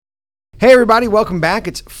Hey everybody, welcome back.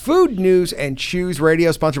 It's Food News and Chews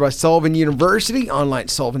Radio, sponsored by Sullivan University, online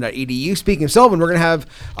at sullivan.edu. Speaking of Sullivan, we're going to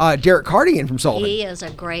have Derek Carty in from Sullivan. He is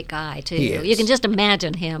a great guy, too. He is. You can just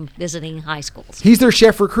imagine him visiting high schools. He's their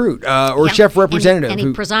chef recruit chef representative. And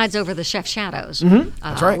he presides over the Chef Shadows,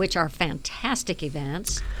 That's right. which are fantastic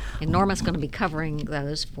events. And Norma's going to be covering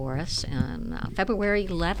those for us on February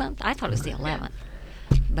 11th. I thought it was the 11th.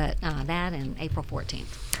 But that and April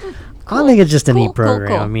 14th. Cool. I think it's just a neat program.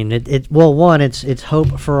 Cool. I mean, it's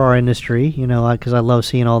hope for our industry, because I love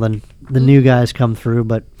seeing all the new guys come through.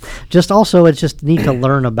 But just also, it's just neat to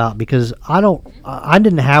learn about, because I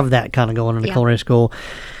didn't have that kind of going into culinary school.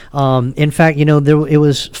 In fact, it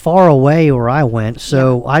was far away where I went,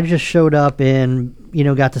 so I just showed up and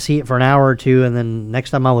got to see it for an hour or two, and then next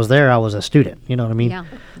time I was there, I was a student. You know what I mean? Yeah,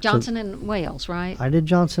 Johnson and Wales, right? I did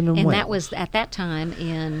Johnson and Wales, and that was at that time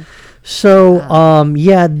in. So,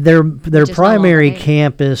 their primary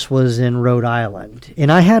campus was in Rhode Island,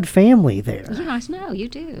 and I had family there. Yeah, I know you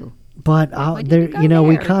do. But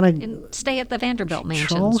we kind of stay at the Vanderbilt Mansions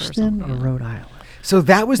Charleston or or Rhode Island. So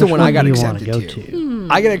that was the one I got accepted to.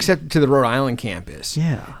 I got accepted to the Rhode Island campus.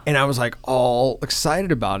 Yeah. And I was like all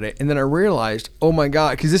excited about it. And then I realized, oh my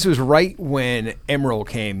God, because this was right when Emerald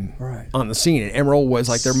came on the scene. And Emerald was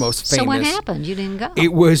like their most famous. So what happened? You didn't go?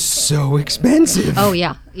 It was so expensive. Oh,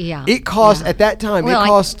 yeah. It cost, at that time, it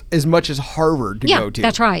cost as much as Harvard to go to. Yeah,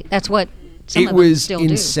 that's right. That's what some of them still do.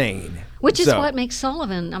 It was insane. Which is what makes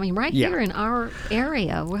Sullivan, here in our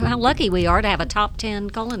area, how lucky we are to have a top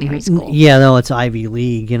 10 culinary school. Yeah, no, it's Ivy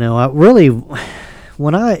League. If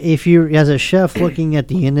you're as a chef looking at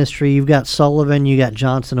the industry, you've got Sullivan, you got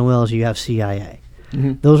Johnson & Wales, you have CIA.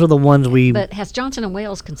 Mm-hmm. Those are the ones But has Johnson &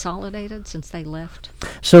 Wales consolidated since they left?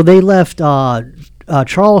 So they left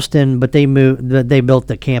Charleston, but they moved. They built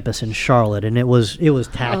the campus in Charlotte, and it was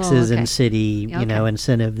taxes and city,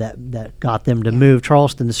 incentive that got them to move.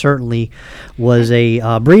 Charleston certainly was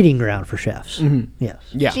a breeding ground for chefs. Mm-hmm.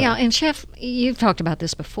 Yes. Yeah. And chef, you've talked about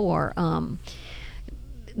this before.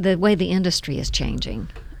 The way the industry is changing.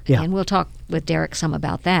 Yeah. And we'll talk with Derek some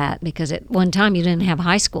about that, because at one time you didn't have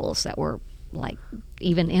high schools that were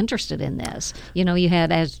even interested in this. You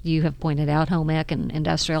had, as you have pointed out, home ec and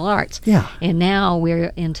industrial arts. Yeah. And now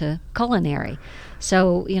we're into culinary.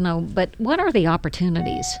 So, but what are the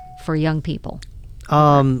opportunities for young people?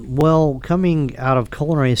 Well, coming out of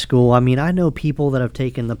culinary school, I know people that have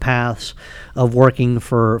taken the paths of working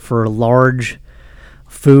for large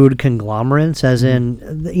food conglomerates, as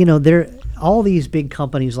in, they're all these big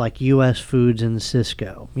companies like U.S. Foods and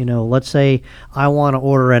Cisco. Let's say I want to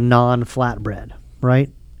order a non-flatbread, right?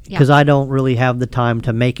 Because I don't really have the time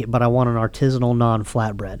to make it, but I want an artisanal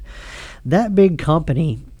non-flatbread. That big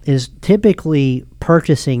company is typically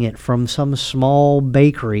purchasing it from some small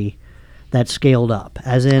bakery that's scaled up,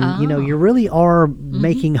 as in, you really are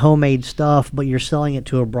making homemade stuff, but you're selling it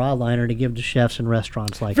to a broadliner to give to chefs and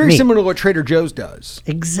restaurants like Very me. similar to what Trader Joe's does.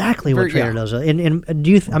 Exactly what Trader Joe's does.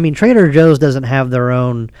 And Trader Joe's doesn't have their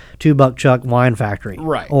own $2 Chuck wine factory,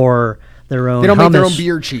 right? Or their own. They don't hummus. make their own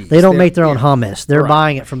beer cheese. They don't make their own hummus. They're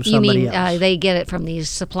buying it from somebody else. They get it from these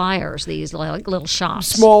suppliers, these little shops.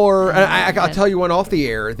 Smaller. I'll tell you one off the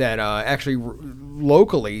air that actually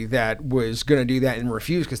locally that was going to do that and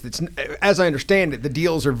refused, because it's, as I understand it, the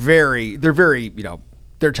deals are very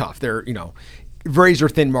they're tough. They're razor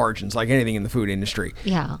thin margins, like anything in the food industry.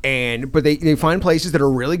 Yeah. But they find places that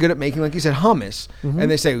are really good at making, like you said, hummus, and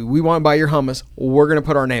they say, we want to buy your hummus. We're going to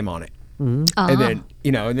put our name on it. Mm-hmm.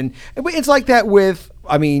 And then it's like that with,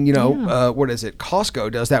 what is it?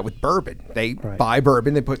 Costco does that with bourbon. They buy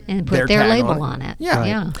bourbon, they put their label on it. Yeah. Right.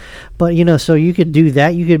 Yeah. But, so you could do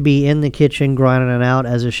that. You could be in the kitchen grinding it out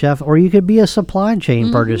as a chef, or you could be a supply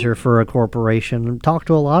chain purchaser for a corporation. Talk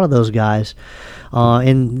to a lot of those guys.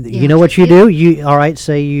 You know what you do?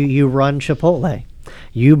 Say you run Chipotle.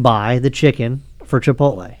 You buy the chicken for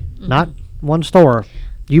Chipotle. Not one store.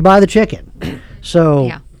 You buy the chicken. So...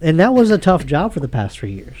 Yeah. And that was a tough job for the past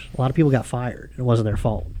 3 years. A lot of people got fired. It wasn't their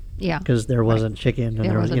fault. Yeah. Because there wasn't chicken. And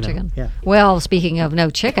there wasn't chicken. Yeah. Well, speaking of no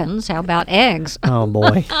chickens, how about eggs? Oh,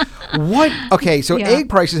 boy. What? Okay, so egg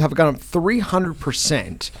prices have gone up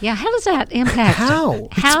 300%. Yeah, how does that impact? How?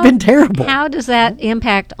 It's been terrible. How does that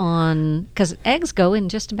impact on, because eggs go in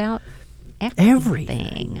just about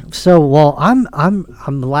everything. So, I'm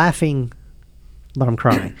laughing, but I'm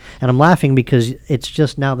crying. And I'm laughing because it's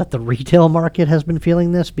just now that the retail market has been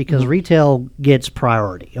feeling this, because retail gets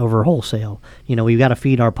priority over wholesale. We've got to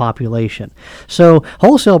feed our population. So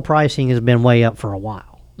wholesale pricing has been way up for a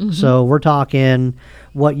while. Mm-hmm. So we're talking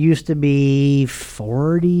what used to be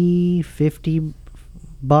 40, 50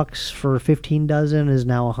 bucks for 15 dozen is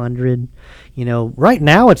now 100. You know, right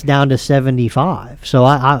now it's down to 75. So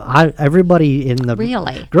I everybody in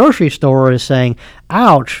the grocery store is saying,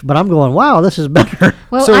 "Ouch!" But I'm going, "Wow, this is better."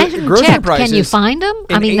 Well, so I haven't checked. Can you find them?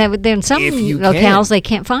 I mean, there in some locales they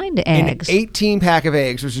can't find eggs. An 18 pack of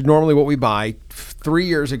eggs, which is normally what we buy, 2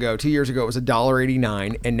 years ago, it was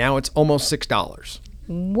 $1.89, and now it's almost $6.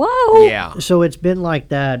 Whoa! Yeah. So it's been like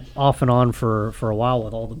that off and on for a while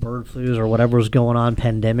with all the bird flus or whatever's going on,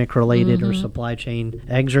 pandemic related or supply chain.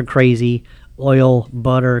 Eggs are crazy. Oil,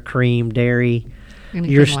 butter, cream, dairy,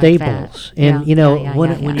 your staples. And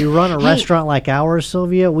when you run a restaurant like ours,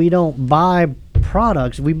 Sylvia, we don't buy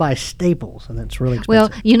products, we buy staples, and that's really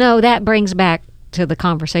expensive. Well, that brings back to the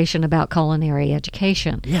conversation about culinary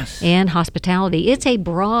education and hospitality. It's a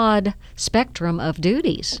broad spectrum of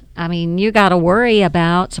duties. I mean, you got to worry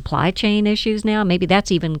about supply chain issues now. Maybe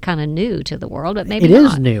that's even kind of new to the world, but maybe it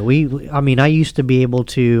is new. I used to be able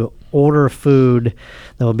to order food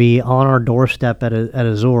that will be on our doorstep at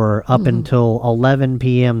Azure up until 11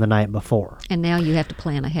 p.m. the night before. And now you have to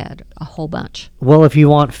plan ahead a whole bunch. Well, if you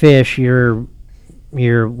want fish, you're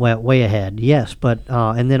way ahead. Yes, but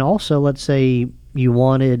and then also, let's say you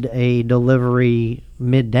wanted a delivery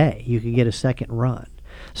midday, you could get a second run.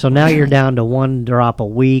 So now you're down to 1 drop a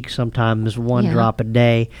week, sometimes one drop a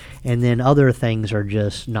day, and then other things are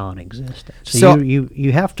just non-existent. So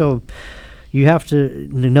you have to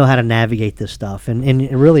know how to navigate this stuff, and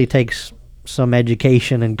it really takes some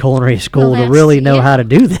education in culinary school to really know how to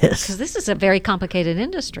do this. Because this is a very complicated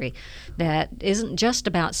industry that isn't just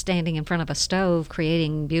about standing in front of a stove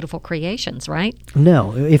creating beautiful creations, right?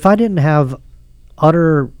 No. If I didn't have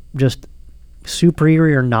utter just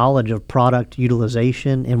superior knowledge of product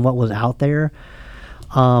utilization and what was out there,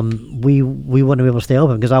 we wouldn't be able to stay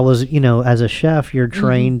open, because I was, as a chef, you're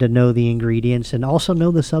trained to know the ingredients and also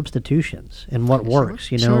know the substitutions and what works.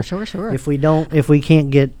 Sure. If we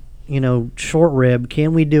can't get short rib,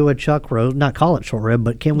 can we do a chuck roast? Not call it short rib,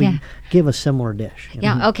 but can we give a similar dish?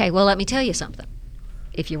 Yeah. Okay. Well, let me tell you something.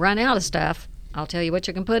 If you run out of stuff, I'll tell you what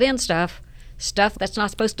you can put in stuff. Stuff that's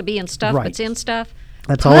not supposed to be in stuff, but's in stuff.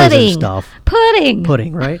 That's always in stuff.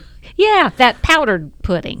 Pudding, right? Yeah, that powdered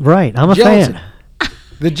pudding. Right, I'm a fan.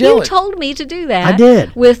 The gelatin. You told me to do that. I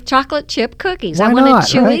did. With chocolate chip cookies. Why I wanted not,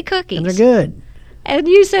 chewy right? cookies. And they're good. And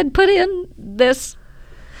you said put in this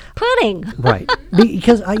pudding. Right.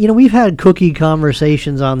 Because, we've had cookie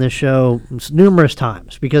conversations on this show numerous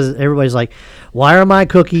times, because everybody's like, why are my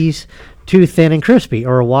cookies too thin and crispy?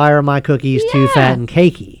 Or why are my cookies too fat and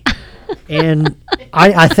cakey? And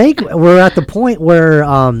I think we're at the point where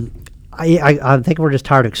I think we're just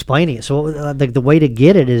tired of explaining it. So the way to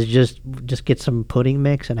get it is just get some pudding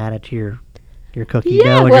mix and add it to your cookie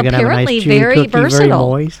dough, and you're gonna have a nice chewy cookie, very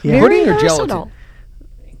moist. Yeah. Pudding or gelatin?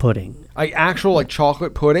 Pudding. Actual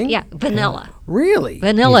chocolate pudding? Yeah, vanilla. Really?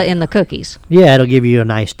 Vanilla in the cookies. Yeah, it'll give you a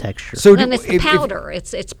nice texture. And it's the powder.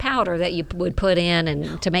 It's powder that you would put in,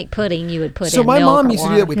 and to make pudding, you would put in. So my milk mom or used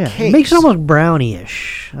water. to do that with cakes. It makes it almost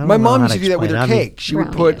brownie-ish. My mom used to do that with her cake. She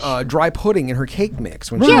would put dry pudding in her cake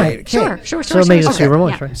mix when she made a cake. Sure. So it makes it super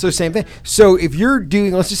moist, right? So same thing. So if you're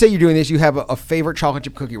doing, let's just say you're doing this, you have a favorite chocolate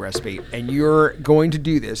chip cookie recipe, and you're going to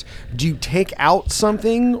do this. Do you take out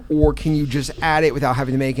something, or can you just add it without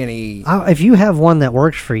having to make any? If you have one that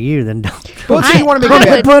works for you, then don't. Well, so you want to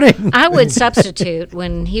make pudding. I would substitute,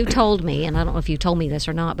 when he told me, and I don't know if you told me this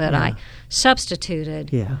or not, but I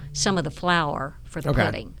substituted some of the flour for the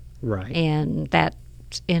pudding. Right. And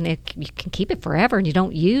you can keep it forever, and you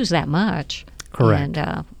don't use that much. Correct.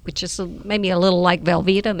 And which is maybe a little like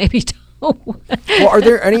Velveeta, maybe don't. Well, are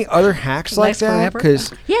there any other hacks like that?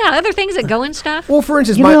 Because other things that go in stuff. Well, for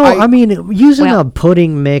instance, using a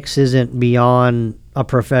pudding mix isn't beyond a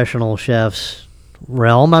professional chef's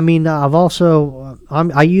realm. I mean,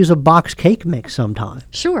 I use a box cake mix sometimes.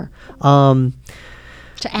 Sure. To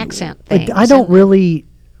accent things. I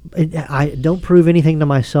don't prove anything to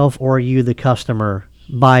myself or you, the customer,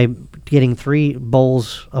 by getting 3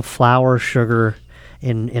 bowls of flour, sugar,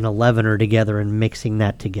 and a leavener together and mixing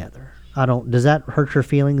that together. Does that hurt your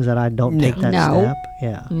feelings that I don't take that step?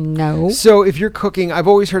 Yeah. No. So if you're cooking, I've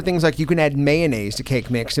always heard things like you can add mayonnaise to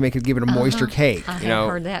cake mix to give it a moister cake. I have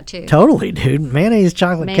heard that too. Totally, dude. Mayonnaise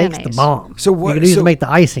chocolate cake's the bomb. So what? You can use it to make the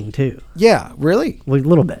icing too. Yeah, really? A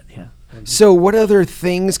little bit, yeah. So what other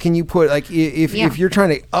things can you put, like if you're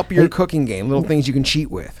trying to up your cooking game, little things you can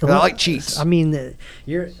cheat with? I like cheats. I mean,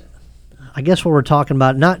 I guess what we're talking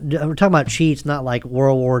about, we're talking about cheats, not like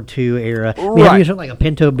World War II era. I mean, have you something like a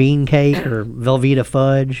pinto bean cake or Velveeta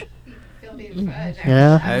fudge?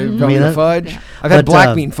 Yeah, Velveeta fudge. I've had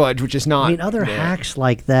black bean fudge, which is not. Other hacks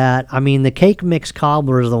like that. I mean, the cake mix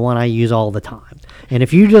cobbler is the one I use all the time. And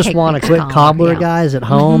if you just Cake want a mix quick cobbler, yeah. guys, at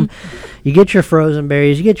home, you get your frozen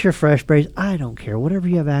berries, you get your fresh berries. I don't care. Whatever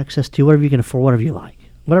you have access to, whatever you can afford, whatever you like.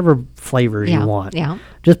 Whatever flavors you want. Yeah.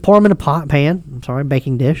 Just pour them in a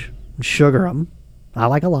baking dish, and sugar them. I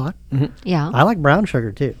like a lot. Yeah. I like brown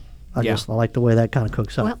sugar, too. I Yeah. like the way that kind of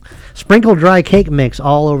cooks up. Well- Sprinkle dry cake mix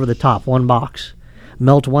all over the top, one box.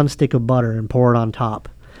 Melt 1 stick of butter and pour it on top.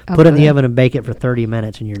 Put it in the oven and bake it for 30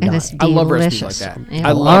 minutes, and you're And done. it's I love recipes delicious. like that. Yeah.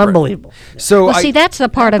 I love it. Unbelievable. So Well, see, that's the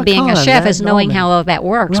part of being a pecan, chef that is knowing how almond. all that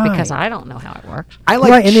works because Right. I don't know how it works. I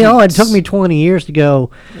like Right, and it took cheats. me 20 years to go,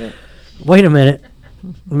 wait a minute,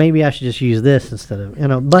 maybe I should just use this instead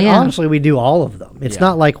of, but Yeah. honestly, we do all of them. It's Yeah.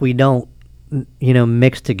 not like we don't,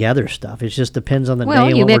 mix together stuff. It just depends on the Well, day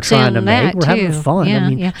and you what we're mix trying to in make. that, We're having too. fun. Yeah, I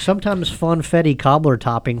mean, yeah. sometimes funfetti cobbler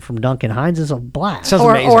topping from Duncan Hines is a blast. Sounds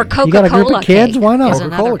Or amazing. Coca-Cola You got a group of kids? cake Why not? is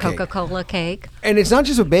another Coca-Cola cake. Coca-Cola cake. And it's not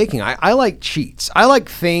just with baking. I like cheats. I like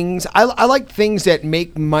things. I like things that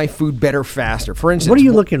make my food better faster. For instance, What are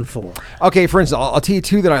you looking for? Okay, for instance, I'll tell you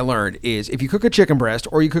two that I learned is if you cook a chicken breast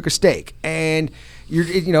or you cook a steak, and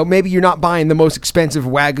maybe you're not buying the most expensive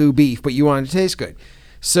Wagyu beef, but you want it to taste good.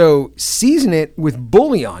 So season it with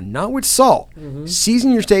bouillon, not with salt.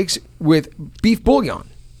 Season your steaks with beef bouillon.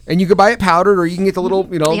 And you can buy it powdered, or you can get the little,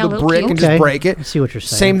 Yeah, the little brick and cubes. just break it. I see what you're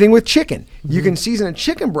saying. Same thing with chicken. You can season a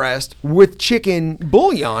chicken breast with chicken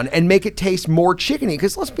bouillon and make it taste more chickeny.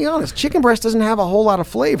 Because let's be honest, chicken breast doesn't have a whole lot of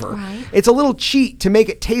flavor. Right. It's a little cheat to make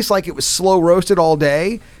it taste like it was slow roasted all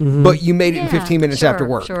day, but you made it in 15 minutes after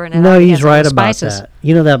work. Sure, and it No, already he's has all right the about spices. that.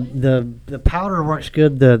 The powder works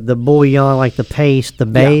good. The bouillon, like the paste, the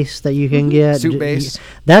base that you can get. Soup base.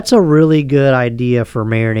 That's a really good idea for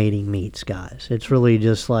marinating meats, guys. It's really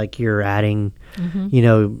just like you're adding,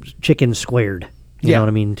 chicken squared. You Yeah. know what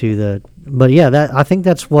I mean? But yeah, I think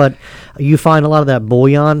that's what you find a lot of that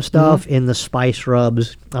bouillon stuff in the spice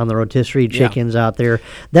rubs on the rotisserie chickens out there.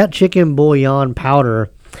 That chicken bouillon powder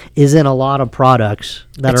is in a lot of products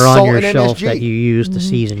that It's are on salt your and shelf MSG. that you use to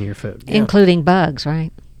season your food. Including bugs,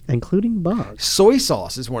 right? Including bugs. Soy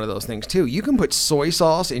sauce is one of those things too. You can put soy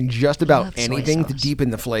sauce in just about love soy anything to sauce.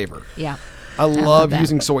 deepen the flavor. Yeah. I love that.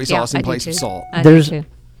 using soy sauce Yeah, in I do place of too. salt. I do There's too.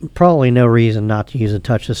 probably no reason not to use a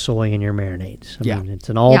touch of soy in your marinades. I Yeah. mean, it's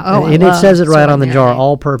an all, Yeah, oh, I and it love says it right soy on the jar, marinade.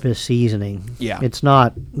 all-purpose seasoning. Yeah. It's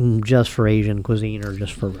not just for Asian cuisine or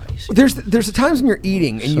just for rice. There's the times when you're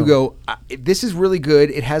eating and you go, this is really good.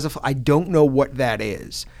 It has I don't know what that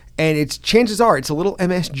is. And chances are it's a little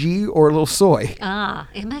MSG or a little soy.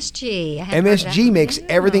 MSG. I hadn't heard that MSG one. makes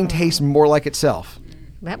everything taste more like itself.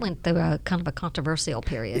 That went through a kind of a controversial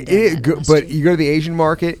period. It is didn't good, it, but MSG? you go to the Asian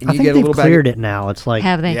market and I you think get a they've little cleared bag. it now. It's like,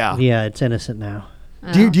 Have they? Yeah. yeah, it's innocent now.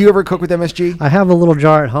 Do you ever cook with MSG? I have a little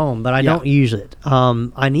jar at home, but I Yeah. don't use it.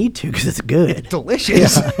 I need to because it's good.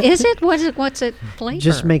 Delicious. Is it? What's it flavor?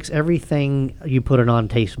 Just makes everything you put it on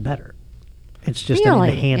taste better. It's just really?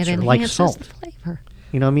 an enhancer, It like enhances salt. the flavor.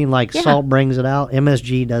 You know what I mean? Like Yeah. salt brings it out.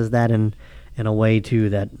 MSG does that in a way too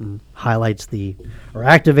that highlights or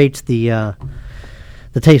activates the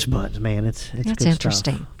taste buds. Man, it's That's good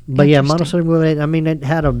interesting. stuff. But yeah, Interesting. monosodium glutamate. I mean, it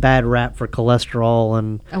had a bad rap for cholesterol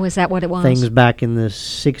and Oh, is that what it was? things back in the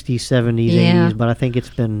 60s, 70s, Yeah. 80s. But I think it's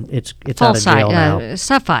out of jail now.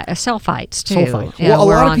 Sulfites too. Sulfites. Yeah, Well, a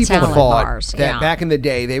were lot of on people salad thought bars. that Yeah. back in the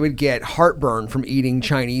day they would get heartburn from eating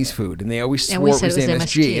Chinese food, and they always And swore we it said was it was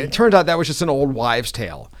MSG. MSG. And it turns out that was just an old wives'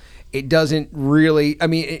 tale. It doesn't really. I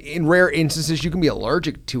mean, in rare instances, you can be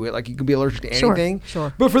allergic to it. Like you can be allergic to Sure, anything.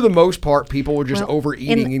 sure. But for the most part, people were just Well,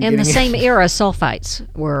 overeating and in getting the it. same era, sulfites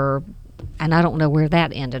were, and I don't know where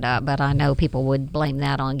that ended up, but I know people would blame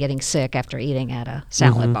that on getting sick after eating at a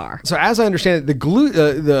salad bar. So as I understand it,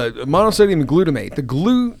 the monosodium glutamate,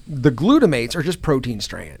 the glutamates are just protein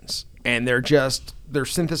strands, and they're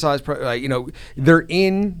synthesized. They're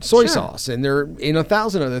in soy Sure. sauce, and they're in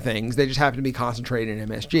 1,000 other things. They just happen to be concentrated in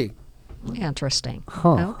MSG. Interesting.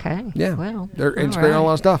 Huh. Okay. Yeah, Well, they're all integrated on a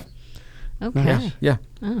lot of stuff. Okay. Yeah.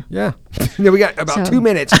 Now we got about So- 2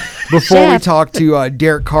 minutes before we Chef. talk to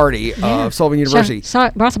Derek Carty of Sullivan University.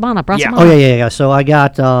 Brasabana. Oh yeah. So I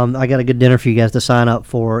got a good dinner for you guys to sign up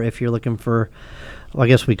for if you're looking for. Well, I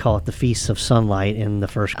guess we call it the Feasts of Sunlight in the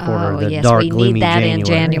first quarter, Oh, the yes, dark, we need gloomy that in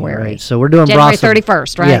January. Right? So we're doing January Brasa-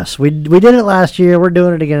 31st, right? Yes, we did it last year. We're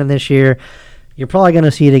doing it again this year. You're probably going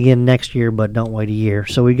to see it again next year, but don't wait a year.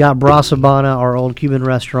 So we got Brasabana, our old Cuban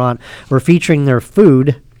restaurant. We're featuring their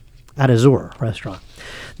food at Azur restaurant.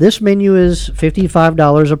 This menu is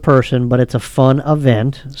 $55 a person, but it's a fun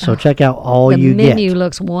event. So check out all The you get. menu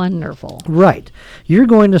looks wonderful. Right. You're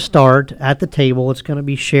going to start at the table. It's going to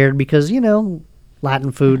be shared because,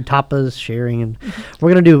 Latin food, tapas, sharing. And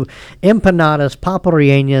we're going to do empanadas,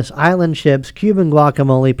 papareñas, island chips, Cuban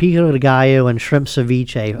guacamole, pico de gallo, and shrimp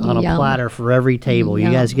ceviche on a platter for every table.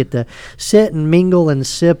 You guys get to sit and mingle and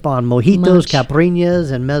sip on mojitos,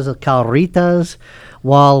 caipirinhas, and mezcalritas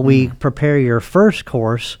while we prepare your first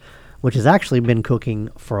course, which has actually been cooking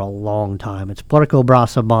for a long time. It's Puerco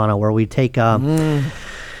Brasabano, where we take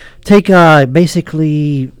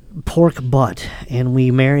basically pork butt, and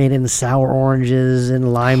we marinate in sour oranges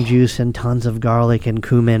and lime juice and tons of garlic and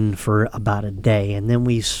cumin for about a day, and then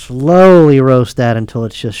we slowly roast that until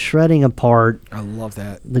it's just shredding apart. I love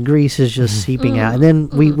that. The grease is just seeping out, and then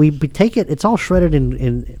we take it. It's all shredded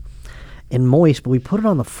in moist, but we put it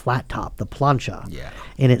on the flat top, the plancha,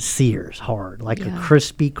 and it sears hard like a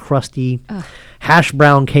crispy, crusty hash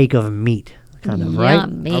brown cake of meat. Kind of, right?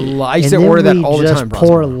 I used to order that all the time. And then we just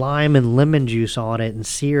pour lime and lemon juice on it and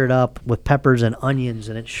sear it up with peppers and onions,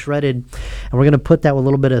 and it's shredded. And we're going to put that with a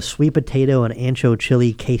little bit of sweet potato and ancho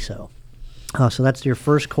chili queso. So that's your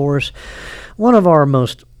first course. One of our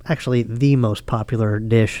the most popular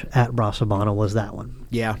dish at Brasabano was that one.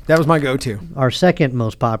 Yeah, that was my go-to. Our second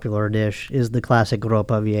most popular dish is the classic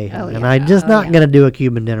ropa vieja. And I'm just not going to do a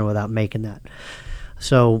Cuban dinner without making that.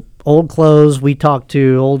 So old clothes, we talked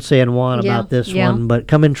to old San Juan about this one, but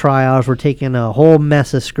come and try ours. We're taking a whole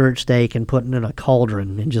mess of skirt steak and putting it in a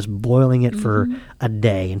cauldron and just boiling it for a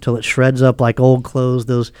day until it shreds up like old clothes,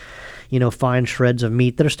 those, fine shreds of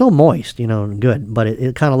meat that are still moist, and good, but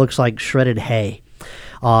it kind of looks like shredded hay.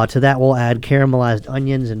 To that, we'll add caramelized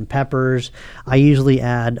onions and peppers. I usually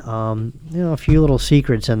add, a few little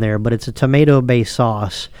secrets in there, but it's a tomato-based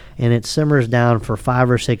sauce, and it simmers down for 5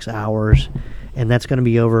 or 6 hours. And that's going to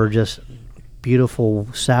be over just beautiful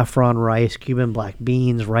saffron rice, Cuban black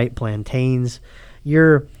beans, ripe plantains.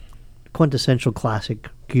 Your quintessential classic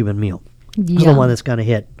Cuban meal. It's the one that's going to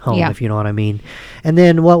hit home, if you know what I mean. And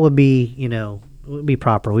then what would be, would be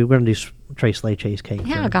proper? We're going to do tres leches cake.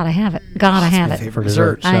 Yeah, gotta have it. Gotta have it for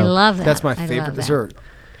dessert. I love that. That's my favorite dessert.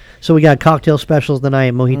 So we got cocktail specials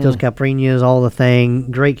tonight, mojitos, caipirinhas, all the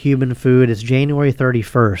thing. Great Cuban food. It's January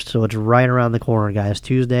 31st, so it's right around the corner, guys.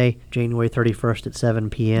 Tuesday, January 31st at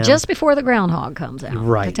 7 p.m. Just before the groundhog comes out.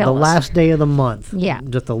 Right. The last day of the month. Yeah.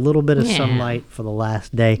 Just a little bit of sunlight for the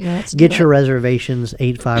last day. Let's Get your reservations,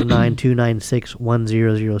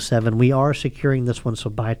 859-296-1007. We are securing this one,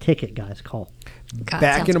 so buy a ticket, guys. Call.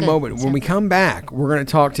 Back in a moment. When we come back, we're going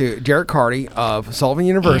to talk to Derek Carty of Sullivan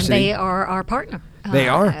University. And they are our partner. They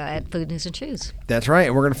are. At Food News and Chews. That's right.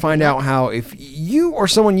 And we're going to find out how, if you or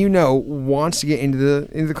someone you know wants to get into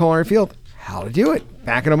the culinary field, how to do it.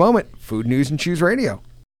 Back in a moment. Food News and Chews Radio.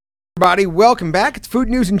 Everybody, welcome back. It's Food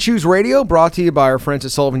News and Chews Radio, brought to you by our friends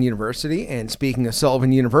at Sullivan University. And speaking of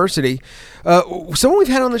Sullivan University, someone we've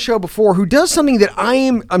had on the show before who does something that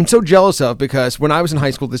I'm so jealous of, because when I was in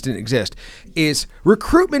high school, this didn't exist, is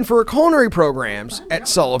recruitment for culinary programs at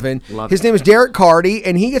Sullivan. His name is Derek Carty,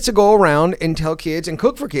 and he gets to go around and tell kids and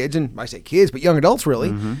cook for kids, and I say kids, but young adults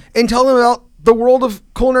really, and tell them about the world of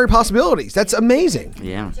culinary possibilities. That's amazing.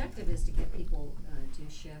 Yeah. The objective is to get people to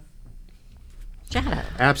chef shadow.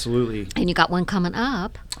 Absolutely. And you got one coming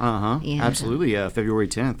up. Yeah. Absolutely. February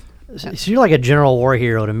 10th. So you're like a general war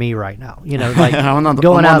hero to me right now. Like I'm on the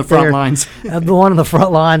out front there, lines. one of the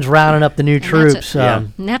front lines, rounding up the new troops.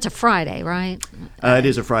 And that's a Friday, right? It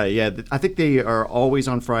is a Friday. Yeah, I think they are always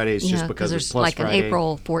on Fridays just because there's it's Plus like Friday. an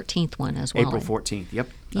April 14th one as well. April 14th. Yep,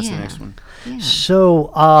 that's the next one. Yeah.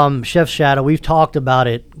 So, Chef Shadow, we've talked about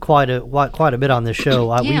it quite a bit on this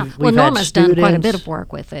show. We've Norma's done quite a bit of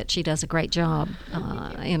work with it. She does a great job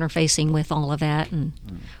interfacing with all of that and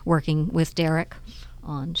working with Derek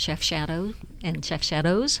on Chef Shadow and Chef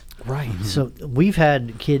Shadows. Right. So we've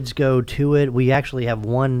had kids go to it. We actually have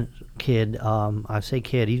one kid, I say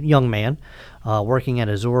kid, he's a young man, working at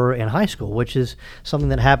Azure in high school, which is something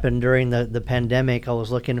that happened during the pandemic. I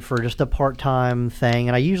was looking for just a part-time thing,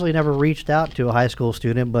 and I usually never reached out to a high school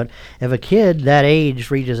student, but if a kid that age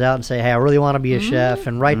reaches out and say, hey, I really want to be a chef,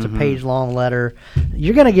 and writes a page-long letter,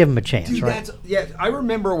 you're going to give them a chance, right? I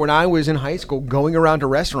remember when I was in high school going around to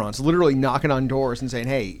restaurants, literally knocking on doors and saying,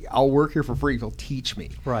 hey, I'll work here for free if you'll teach me.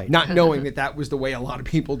 Right. Not knowing that was the way a lot of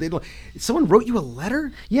people did. Someone wrote you a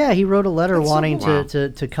letter? Yeah, he wrote a letter That's wanting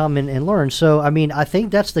to come in and learn. So, I mean, I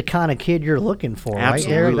think that's the kind of kid you're looking for, right,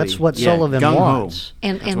 Derek? That's what Sullivan wants.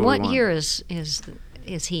 And what year is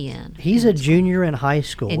he in? He's a junior in high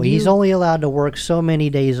school. And he's only allowed to work so many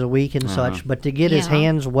days a week and such, but to get his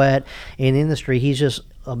hands wet in industry, he's just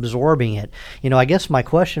absorbing it. I guess my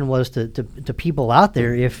question was to people out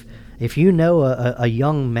there, if if you know a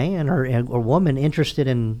young man or woman interested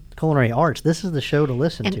in culinary arts, this is the show to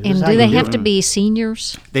listen to. And do they have to be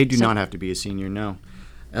seniors? They do not have to be a senior, no.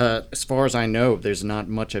 As far as I know, there's not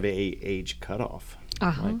much of a age cutoff.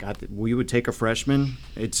 We would take a freshman.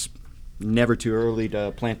 It's never too early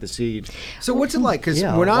to plant the seed. So what's it like? Because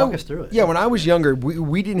walk us through it. when I was younger,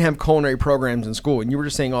 we didn't have culinary programs in school, and you were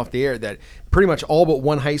just saying off the air that pretty much all but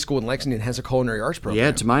one high school in Lexington has a culinary arts program.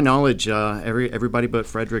 Yeah, to my knowledge, everybody but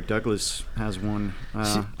Frederick Douglass has one.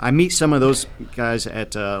 I meet some of those guys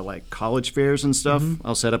at like college fairs and stuff.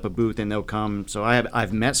 I'll set up a booth and they'll come. So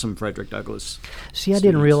I've met some Frederick Douglass. See, I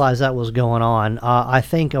didn't realize that was going on. I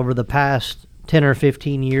think over the past 10 or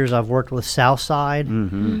 15 years, I've worked with Southside,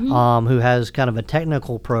 who has kind of a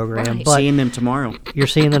technical program. Right. But Seeing them tomorrow. you're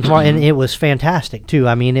seeing them tomorrow, and it was fantastic too.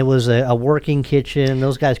 I mean, it was a working kitchen.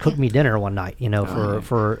 Those guys cooked me dinner one night,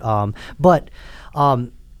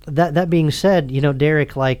 That being said,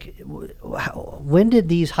 Derek, like, when did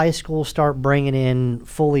these high schools start bringing in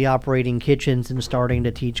fully operating kitchens and starting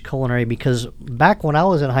to teach culinary? Because back when I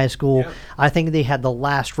was in high school, I think they had the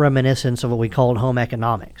last reminiscence of what we called home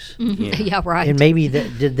economics. Yeah, right. And maybe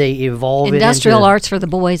did they evolve Industrial it into arts for the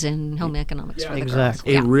boys and home economics for the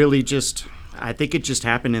exactly. girls. It really I think it just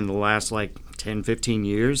happened in the last like 10, 15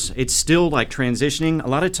 years. It's still like transitioning. A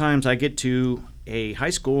lot of times I get to a high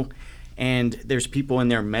school and there's people in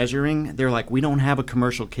there measuring. They're like, we don't have a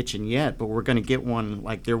commercial kitchen yet, but we're going to get one.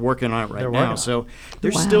 Like, they're working on it right now. So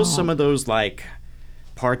there's still some of those like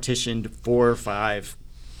partitioned 4 or 5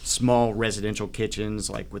 small residential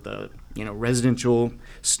kitchens, like with a residential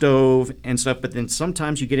stove and stuff. But then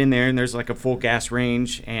sometimes you get in there and there's like a full gas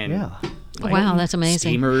range and like, wow, that's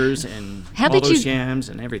amazing. Steamers and shams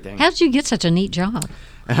and everything. How did you get such a neat job?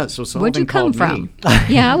 So Sullivan Where'd you come called me. from?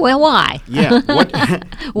 Yeah, well, why? Yeah.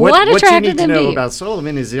 What attracted you need to them to know you? about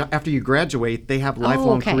Sullivan is after you graduate, they have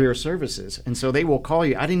lifelong career services. And so they will call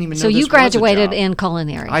you. I didn't even know So this you graduated was a job. in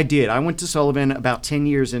culinary. I did. I went to Sullivan about 10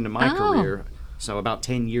 years into my career. So about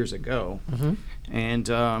 10 years ago. And,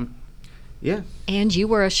 And you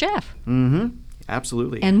were a chef.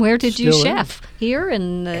 Absolutely. And where did you Still chef? Here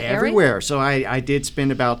in the area? Everywhere. So I did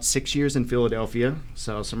spend about 6 years in Philadelphia.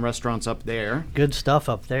 So some restaurants up there. good stuff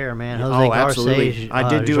up there, man. Jose Absolutely. Garces, I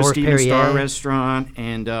did do a Georges Steven Star Perrier. restaurant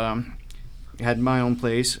and had my own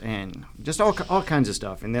place and just all kinds of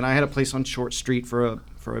stuff. And then I had a place on Short Street for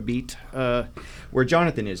a beat where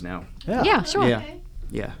Jonathan is now. Yeah, sure.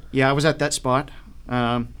 Yeah. I was at that spot.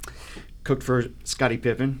 Cooked for Scottie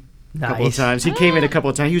Pippen a couple of Nice. times. He came in a couple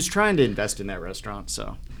of times. He was trying to invest in that restaurant,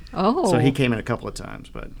 so he came in a couple of times.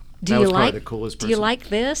 But that was probably the coolest person. Do you like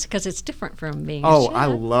this? Because it's different from being a chef. I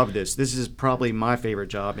love this. This is probably my favorite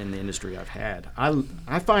job in the industry I've had.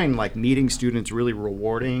 I find like meeting students really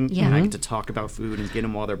rewarding. Yeah. And I get to talk about food and get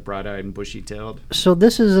them while they're bright-eyed and bushy-tailed. So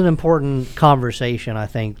this is an important conversation, I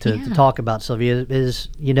think, to talk about, Sylvia.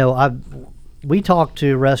 We talk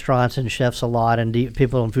to restaurants and chefs a lot and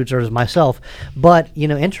people in food service myself, but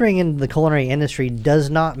entering into the culinary industry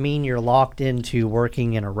does not mean you're locked into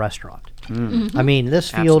working in a restaurant. I mean,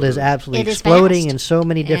 this field is absolutely It is exploding vast. in so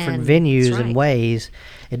many different And venues that's and right. ways.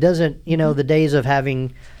 It doesn't, the days of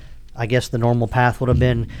having, I guess the normal path would have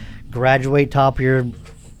been graduate top of your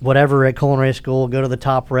whatever at culinary school, go to the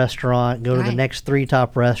top restaurant, go to the Right. next 3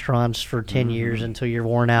 top restaurants for 10 years until you're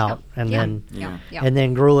worn out, and Yeah. then Yeah. and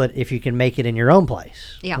then gruel it if you can make it in your own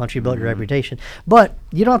place Yeah. once you built your reputation. But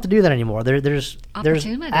you don't have to do that anymore. There's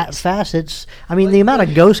Opportunities. facets. I mean, the amount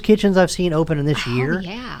of ghost kitchens I've seen open in this year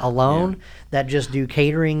yeah. alone that just do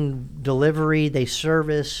catering, delivery, they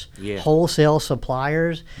service wholesale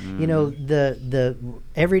suppliers. The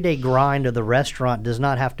everyday grind of the restaurant does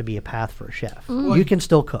not have to be a path for a chef. You can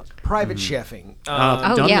still cook. Private chefing.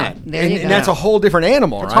 Oh, Done yeah. that. There you go. And that's a whole different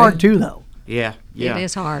animal, It's right? hard too, though. Yeah. It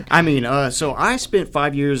is hard. I mean, so I spent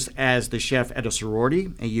 5 years as the chef at a sorority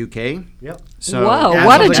at UK. Yep. So Whoa, that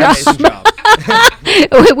what a was job. Amazing job.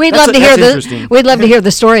 We'd love to hear that's interesting. We'd love to hear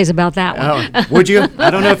the stories about that one. Oh, would you? I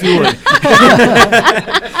don't know if you would.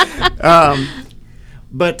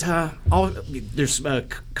 But there's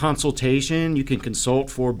consultation. You can consult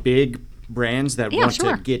for big brands that want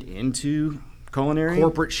sure. to get into culinary.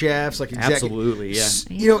 Corporate chefs, like executive. Absolutely, yeah.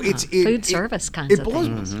 It's Food service kinds of blows,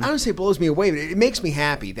 things. I don't say it blows me away, but it makes me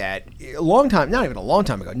happy that a long time, not even a long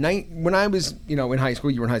time ago, when I was in high school,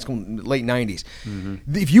 you were in high school in the late 90s.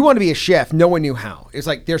 If you want to be a chef, no one knew how. It's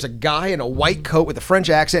like there's a guy in a white coat with a French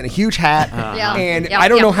accent and a huge hat, and I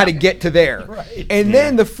don't know how to get to there. And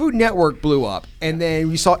then the Food Network blew up, and then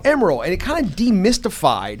we saw Emerald, and it kind of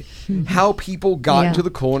demystified how people got into the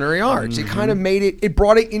culinary arts. It kind of made it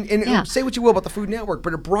brought it in, and say what you will about the Food Network,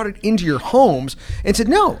 but it brought it into your homes and said,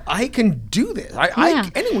 no, I can do this.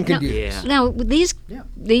 Anyone can do this. Now,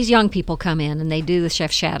 these young people come in and they do the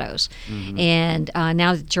Chef Shadows. And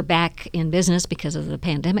now that you're back in business because of the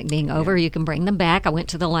pandemic being over, you can bring them back. I went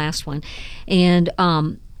to the last one. And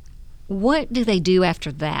what do they do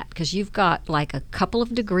after that? Because you've got like a couple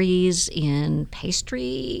of degrees in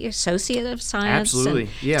pastry, associative science. Absolutely,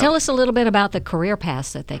 yeah. Tell us a little bit about the career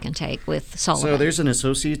paths that they can take with Sullivan. So there's an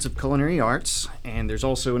Associates of Culinary Arts, and there's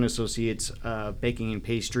also an Associates Baking and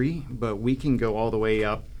Pastry, but we can go all the way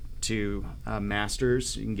up to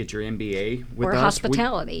Masters. You can get your MBA with us. Or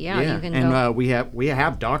hospitality, you can and we have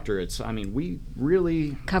doctorates. I mean, we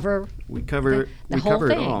really cover the whole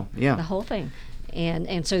thing. It all. Yeah, the whole thing.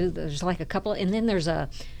 And so there's like a couple, and then there's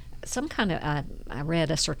some kind of I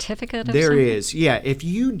read a certificate. Of there something? is, yeah. If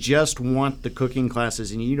you just want the cooking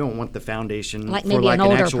classes and you don't want the foundation like for maybe like an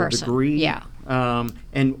older actual person. degree, yeah,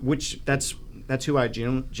 and which that's who I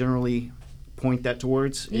generally point that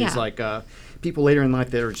towards is like people later in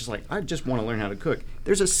life that are just like, I just want to learn how to cook.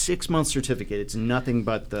 There's a 6-month certificate. It's nothing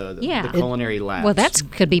but the culinary labs. Well, that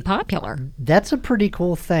could be popular. That's a pretty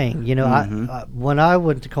cool thing. You know, when I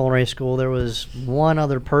went to culinary school, there was one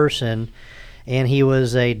other person, and he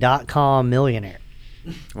was a .com millionaire.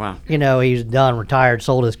 Wow. You know, he's done, retired,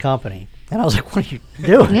 sold his company. And I was like, what are you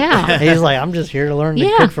doing? Yeah. He's like, I'm just here to learn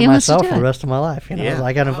to cook for myself for the rest of my life. You know,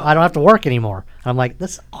 like I don't have to work anymore. I'm like,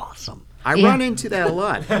 this is awesome. I run into that a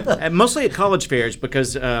lot, mostly at college fairs,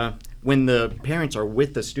 because when the parents are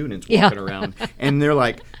with the students walking around, and they're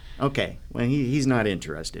like, okay, well, he's not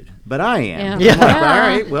interested, but I am. Yeah. I'm like, all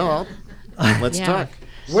right, well, let's talk.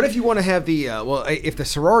 What if you want to have the, if the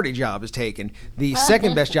sorority job is taken, the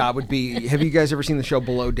second best job would be, have you guys ever seen the show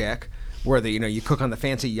Below Deck, where you cook on the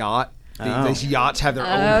fancy yacht? These yachts have their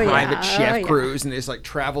own private chef crews, and they just like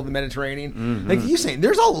travel the Mediterranean. Like you're saying,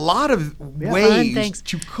 there's a lot of ways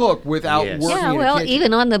to cook without working in a kitchen.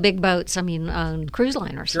 Even on the big boats, I mean, on cruise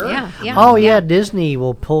liners. Sure. Yeah. Disney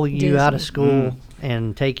will pull you out of school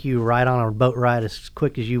and take you right on a boat ride as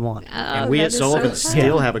quick as you want. And we at Sullivan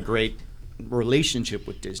still have a great relationship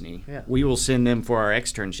with Disney. We will send them for our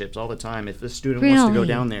externships all the time if the student wants to go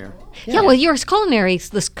down there. Well, this culinary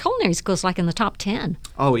school is like in the top 10.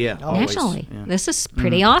 Oh yeah, nationally. Yeah. This is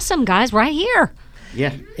pretty awesome, guys. Right here.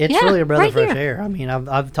 Yeah, it's really a breath of fresh air. I mean,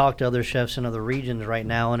 I've talked to other chefs in other regions right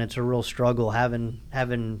now, and it's a real struggle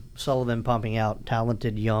having Sullivan pumping out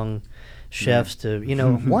talented young chefs to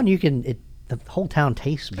one the whole town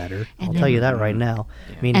tastes better. I'll tell you that right now.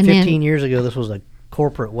 I mean, 15 years ago, this was a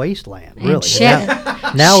corporate wasteland. Really.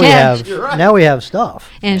 Now we have stuff.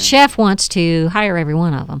 And Chef wants to hire every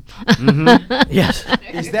one of them. Yes.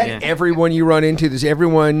 Is that everyone you run into? Does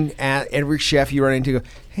everyone at every chef you run into go,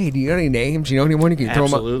 hey, do you got any names? You know anyone you can throw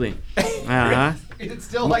them up? Absolutely. Is it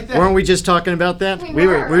still like that? Weren't we just talking about that? We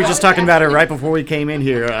were just talking about it right before we came in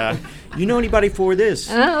here. You know anybody for this?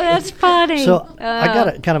 Oh, that's funny. So I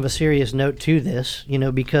got a kind of a serious note to this,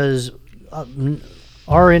 because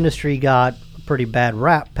our industry got pretty bad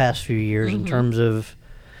rap past few years in terms of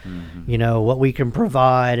what we can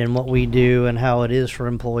provide and what we do and how it is for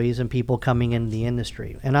employees and people coming into the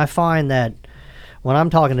industry. And I find that when I'm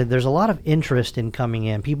talking to, there's a lot of interest in coming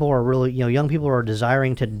in. People are really, young people are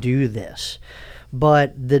desiring to do this.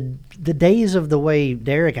 But the days of the way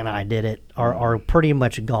Derek and I did it are pretty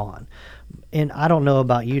much gone. And I don't know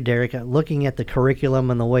about you, Derek. Looking at the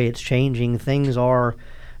curriculum and the way it's changing, things are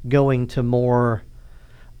going to more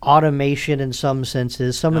automation in some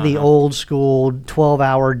senses. Some of the old school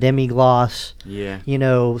 12-hour demi-gloss,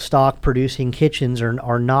 stock producing kitchens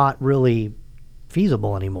are not really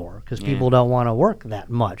feasible anymore because people don't want to work that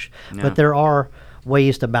much. No. But there are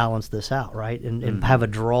ways to balance this out, right? And have a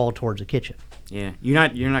draw towards a kitchen. Yeah, you're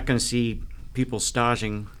not going to see people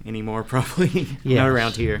staging anymore, probably. Not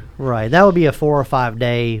around here. Right, that would be a 4 or 5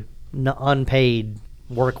 day unpaid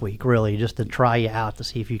work week, really, just to try you out to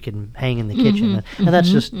see if you can hang in the kitchen, and that's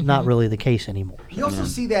just not really the case anymore. You also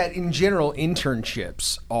see that in general,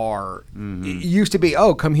 internships are it used to be,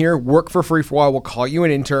 come here, work for free for a while, we'll call you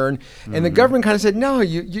an intern, and the government kind of said, no,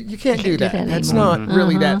 you can't do that. That's not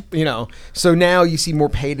really that, So now you see more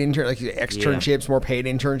paid externships, more paid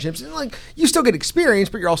internships, and like you still get experience,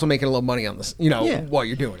 but you're also making a little money on this, while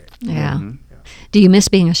you're doing it. Yeah. Do you miss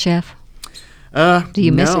being a chef? Do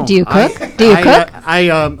you miss it? Do you cook?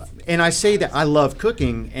 And I say that I love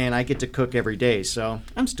cooking, and I get to cook every day, so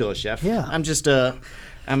I'm still a chef. Yeah.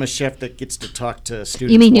 I'm a chef that gets to talk to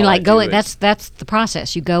students. You mean you like go in? That's the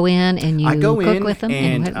process. You go in and you cook with them.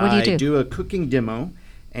 And what do you do? I do a cooking demo,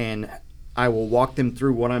 and I will walk them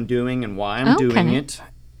through what I'm doing and why I'm doing it.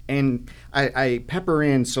 and I pepper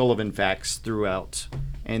in Sullivan facts throughout.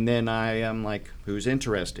 And then I am like, who's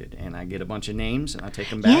interested? And I get a bunch of names, and I take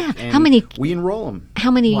them back. Yeah. And we enroll them.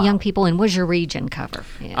 How many young people, and what does your region cover?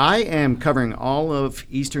 Yeah. I am covering all of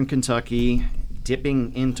eastern Kentucky,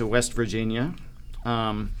 dipping into West Virginia.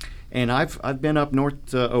 And I've been up north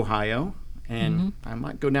to Ohio, and I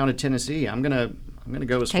might go down to Tennessee. I'm gonna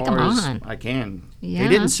go as Take far 'em as on. I can. Yeah. They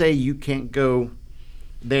didn't say you can't go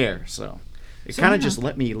there, so it kind of just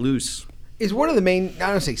let me loose. Is one of the main, I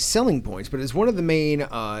don't say selling points, but it's one of the main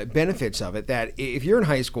benefits of it that if you're in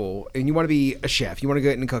high school and you want to be a chef, you want to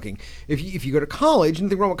get into cooking, if you go to college,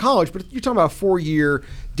 nothing wrong with college, but you're talking about a 4-year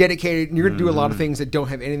dedicated, and you're going to do a lot of things that don't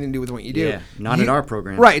have anything to do with what you do. Yeah, not in our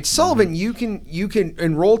program. Right. At Sullivan, you can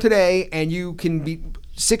enroll today and you can be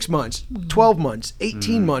 6 months, 12 months,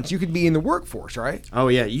 18 months, you could be in the workforce, right? Oh,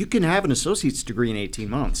 yeah. You can have an associate's degree in 18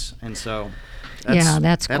 months. And so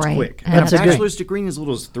that's great. Quick. That's a a good- bachelor's degree in as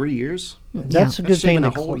little as 3 years. That's a good That's thing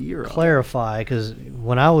taking to a whole year off. clarify, because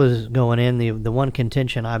when I was going in, the one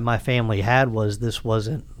contention my family had was this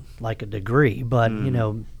wasn't like a degree, but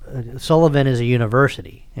Sullivan is a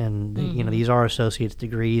university, and these are associate's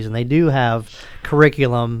degrees, and they do have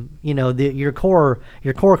curriculum. Your core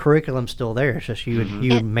curriculum's still there. It's just you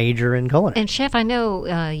major in culinary. And Chef, I know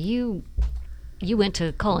you went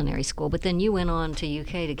to culinary school, but then you went on to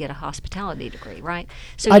UK to get a hospitality degree, right?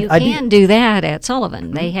 So you can do that at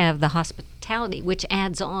Sullivan. They have the hospitality, which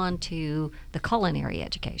adds on to the culinary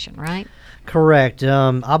education, right? Correct.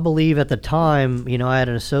 I believe at the time, I had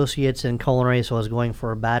an associate's in culinary, so I was going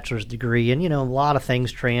for a bachelor's degree, and a lot of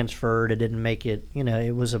things transferred. It didn't make it.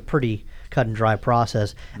 It was a pretty cut and dry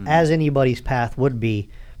process, as anybody's path would be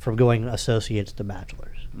from going associates to bachelor's.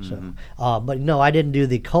 So, but no, I didn't do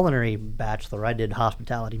the culinary bachelor. I did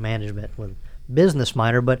hospitality management with business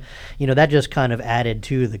minor, but that just kind of added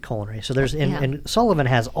to the culinary. So there's and Sullivan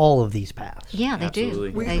has all of these paths. Yeah, they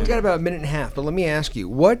Absolutely. do. We've got about a minute and a half, but let me ask you,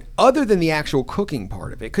 what other than the actual cooking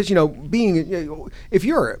part of it? Because if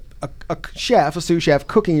you're a chef, a sous chef,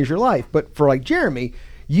 cooking is your life. But for like Jeremy,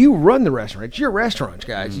 you run the restaurant. It's your restaurant,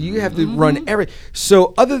 guys. You have to run everything.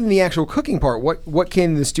 So other than the actual cooking part, what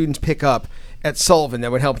can the students pick up at Sullivan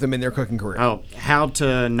that would help them in their cooking career? Oh, how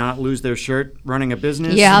to not lose their shirt running a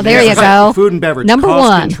business. Yeah, there you go. Food and beverage. Number cost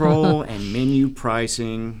one. control and menu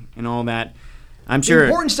pricing and all that. I'm The sure.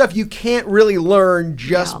 important stuff you can't really learn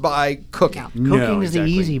just by cooking. No, Cooking is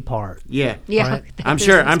exactly. the easy part. Yeah. Yeah, Right. I'm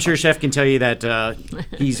sure Chef can tell you that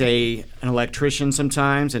he's an electrician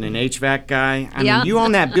sometimes and an HVAC guy. I Yeah. mean, you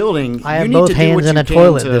own that building. I you have need both to do hands what in you a can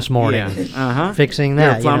toilet to- this morning. Yeah. Uh-huh. Fixing You're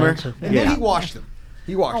that. a plumber. And then he washed them.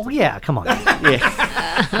 Oh yeah, come on. Yeah.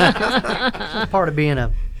 Part of being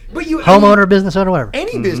a But you homeowner, business owner, whatever.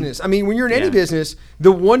 Any business. I mean, when you're in any Yeah. business,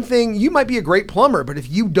 the one thing, you might be a great plumber, but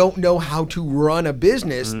if you don't know how to run a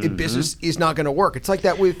business, business is not going to work. It's like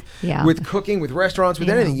that with cooking, with restaurants, with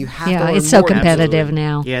anything. You have to learn it's so more. competitive Absolutely.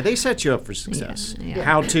 now. Yeah, they set you up for success. Yeah.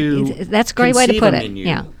 How to That's a great way to conceive put a it. menu,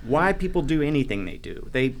 Yeah. why people do anything they do.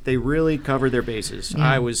 They really cover their bases. Yeah.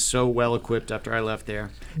 I was so well equipped after I left there,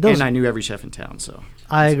 Those- and I knew every chef in town. So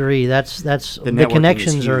I agree. That's the networking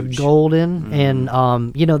connections is are huge. golden, and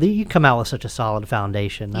you come out with such a solid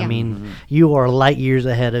foundation. I Yeah. mean, you are light years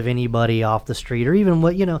ahead of anybody off the street, or even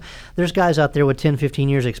there's guys out there with 10, 15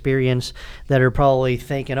 years experience that are probably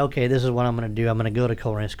thinking, okay, this is what I'm going to do. I'm going to go to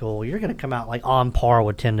culinary school. You're going to come out like on par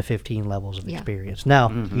with 10 to 15 levels of experience.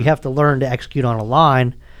 Now, you have to learn to execute on a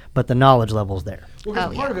line, but the knowledge level's there. Well,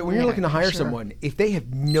 'cause part of it, when you're looking to hire someone, if they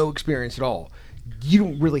have no experience at all, you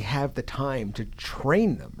don't really have the time to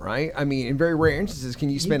train them, right? I mean, in very rare instances, can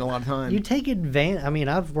you spend a lot of time? You take advantage. I mean,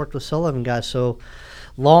 I've worked with Sullivan guys so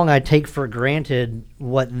long, I take for granted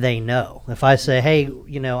what they know. If I say, hey,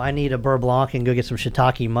 I need a beurre blanc and go get some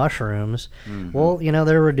shiitake mushrooms, well,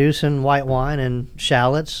 they're reducing white wine and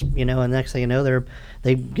shallots, and next thing you know,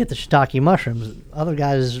 they get the shiitake mushrooms. Other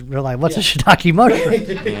guys are like, what's a shiitake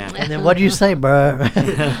mushroom? yeah. And then what do you say, bro?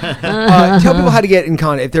 Tell people how to get in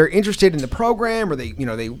contact. If they're interested in the program or they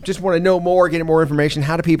just want to know more, get more information,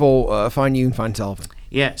 how do people find you and find Sullivan?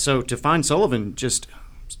 Yeah, so to find Sullivan, just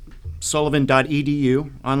sullivan.edu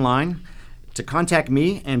online. To contact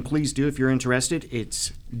me, and please do if you're interested,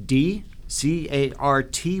 it's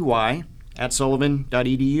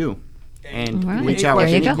dcarty@sullivan.edu. And Right. reach Any out with There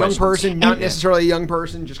you any go. Young questions. person, not necessarily a young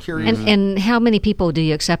person, just curious. And how many people do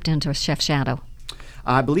you accept into Chef Shadow?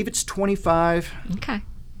 I believe it's 25. Okay.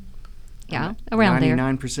 Yeah, around there.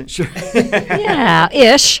 99% sure. Yeah,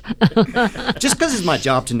 ish. Just because it's my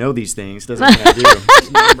job to know these things doesn't mean I do.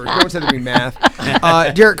 Numbers. No one said to be math.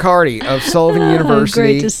 Derek Carty of Sullivan University.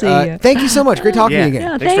 great to see you. Thank you so much. Great talking to you again.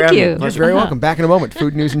 Yeah, Thanks for thank having me. you. You're very welcome. Back in a moment.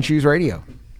 Food News and Choose Radio.